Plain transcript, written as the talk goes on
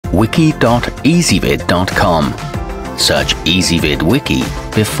wiki.ezvid.com. Search Ezvid Wiki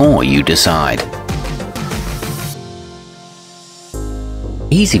before you decide.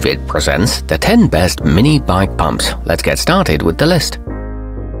 Ezvid presents the 10 best mini bike pumps. Let's get started with the list.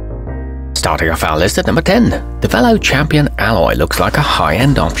 Starting off our list at number 10, the velochampion alloy looks like a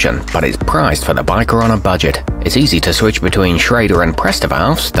high-end option, but it's priced for the biker on a budget. It's easy to switch between Schrader and Presta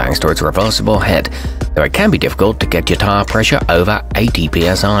valves thanks to its reversible head, though it can be difficult to get your tire pressure over 80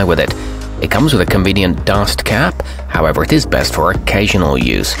 psi with it. It comes with a convenient dust cap, however it is best for occasional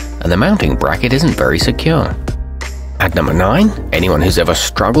use, and the mounting bracket isn't very secure. At number 9, anyone who's ever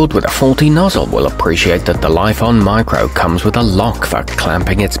struggled with a faulty nozzle will appreciate that the Life-On Micro comes with a lock for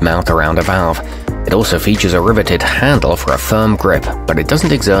clamping its mouth around a valve. It also features a riveted handle for a firm grip, but it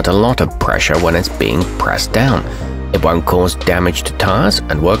doesn't exert a lot of pressure when it's being pressed down. It won't cause damage to tires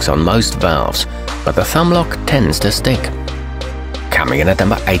and works on most valves, but the thumb lock tends to stick. Coming in at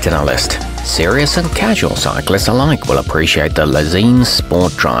number 8 on our list, serious and casual cyclists alike will appreciate the Lezyne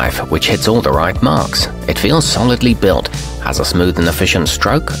Sport Drive, which hits all the right marks. It feels solidly built, has a smooth and efficient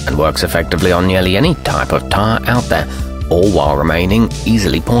stroke, and works effectively on nearly any type of tire out there, all while remaining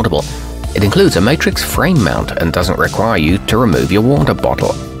easily portable. It includes a matrix frame mount and doesn't require you to remove your water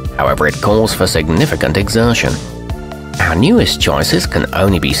bottle. However, it calls for significant exertion. Our newest choices can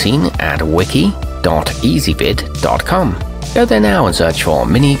only be seen at wiki.ezvid.com. Go there now and search for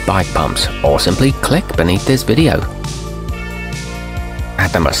mini bike pumps, or simply click beneath this video.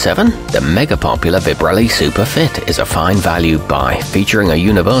 At number 7, the mega popular Vibrelli Super Fit is a fine value buy, featuring a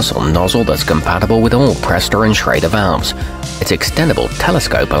universal nozzle that's compatible with all Presta and Schrader valves. Its extendable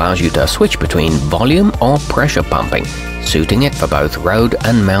telescope allows you to switch between volume or pressure pumping, suiting it for both road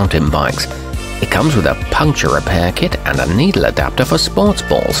and mountain bikes. It comes with a puncture repair kit and a needle adapter for sports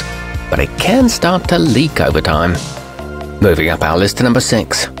balls, but it can start to leak over time. Moving up our list to number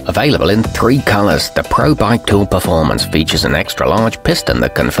 6. Available in 3 colors, the Pro Bike Tool Performance features an extra-large piston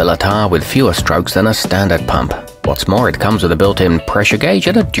that can fill a tire with fewer strokes than a standard pump. What's more, it comes with a built-in pressure gauge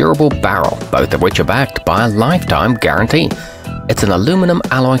and a durable barrel, both of which are backed by a lifetime guarantee. It's an aluminum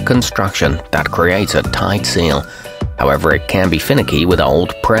alloy construction that creates a tight seal. However, it can be finicky with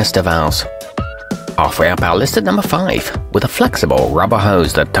old Presta valves. Halfway up our list at number 5, with a flexible rubber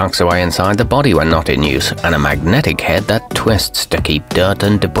hose that tucks away inside the body when not in use, and a magnetic head that twists to keep dirt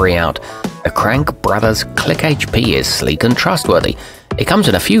and debris out. The Crank Brothers Klic HP is sleek and trustworthy. It comes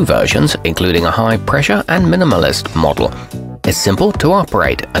in a few versions, including a high-pressure and minimalist model. It's simple to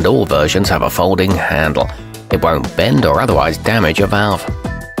operate, and all versions have a folding handle. It won't bend or otherwise damage a valve.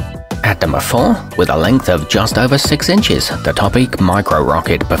 At number 4, with a length of just over 6 inches, the Topeak Micro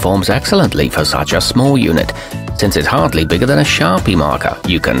Rocket performs excellently for such a small unit. Since it's hardly bigger than a Sharpie marker,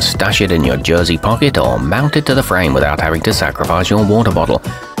 you can stash it in your jersey pocket or mount it to the frame without having to sacrifice your water bottle.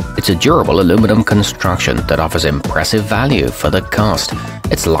 It's a durable aluminum construction that offers impressive value for the cost.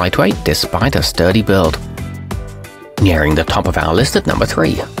 It's lightweight despite a sturdy build. Nearing the top of our list at number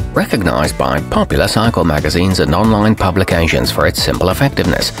 3, recognized by popular cycle magazines and online publications for its simple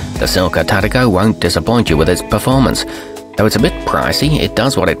effectiveness, the Silca Tattico won't disappoint you with its performance. Though it's a bit pricey, it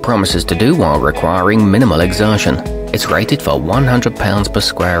does what it promises to do while requiring minimal exertion. It's rated for 100 pounds per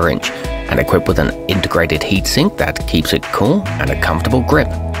square inch and equipped with an integrated heatsink that keeps it cool and a comfortable grip.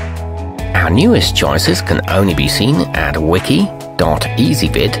 Our newest choices can only be seen at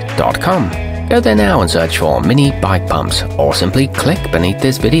wiki.ezvid.com. Go there now and search for mini bike pumps, or simply click beneath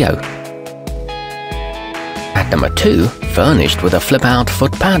this video. At number 2, furnished with a flip-out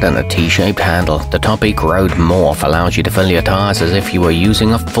foot pad and a T-shaped handle, the Topeak Road Morph allows you to fill your tires as if you were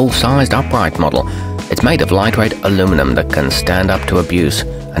using a full-sized upright model. It's made of lightweight aluminum that can stand up to abuse,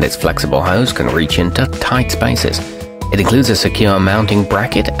 and its flexible hose can reach into tight spaces. It includes a secure mounting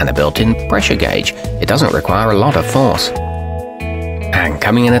bracket and a built-in pressure gauge. It doesn't require a lot of force. And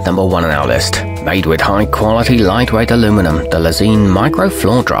coming in at number 1 on our list, made with high-quality lightweight aluminum, the Lezyne Micro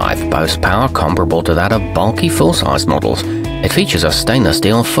Floor Drive boasts power comparable to that of bulky full-size models. It features a stainless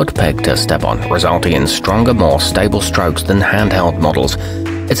steel foot peg to step on, resulting in stronger, more stable strokes than handheld models.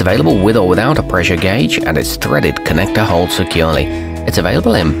 It's available with or without a pressure gauge, and its threaded connector holds securely. It's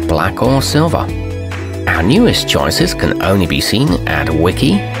available in black or silver. Our newest choices can only be seen at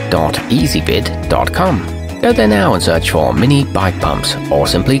wiki.ezvid.com. Go there now and search for mini bike pumps, or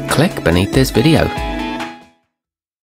simply click beneath this video.